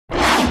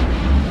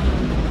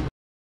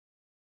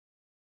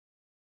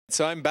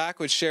So I'm back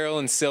with Cheryl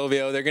and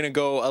Silvio. They're going to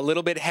go a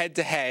little bit head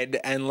to head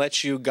and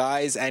let you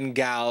guys and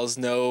gals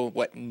know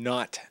what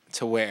not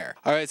to wear.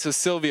 All right, so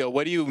Silvio,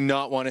 what do you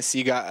not want to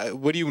see?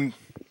 What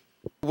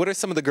are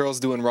some of the girls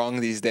doing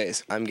wrong these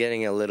days? I'm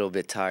getting a little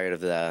bit tired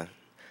of the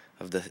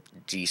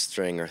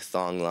G-string or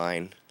thong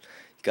line.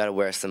 You got to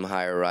wear some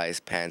higher rise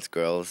pants,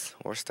 girls,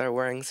 or start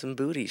wearing some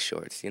booty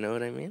shorts, you know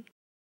what I mean?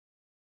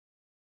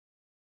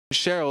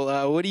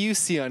 Cheryl, what do you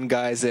see on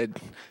guys that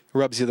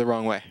rubs you the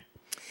wrong way?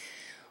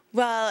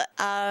 Well,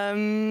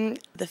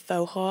 the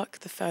faux hawk,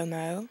 the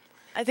FOMO.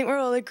 I think we're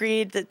all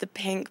agreed that the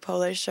pink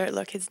polo shirt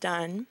look is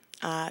done.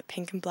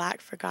 Pink and black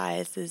for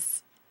guys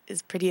is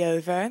pretty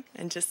over,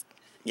 and just,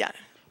 yeah.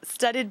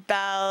 Studded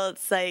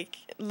belts, like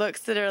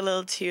looks that are a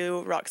little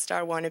too rock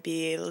star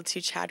wannabe, a little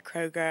too Chad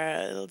Kroger,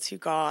 a little too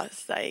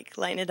goth, like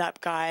lighten it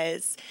up,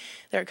 guys.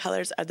 There are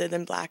colors other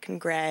than black and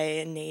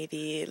gray and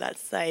navy.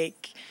 Let's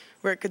like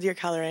work with your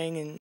coloring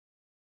and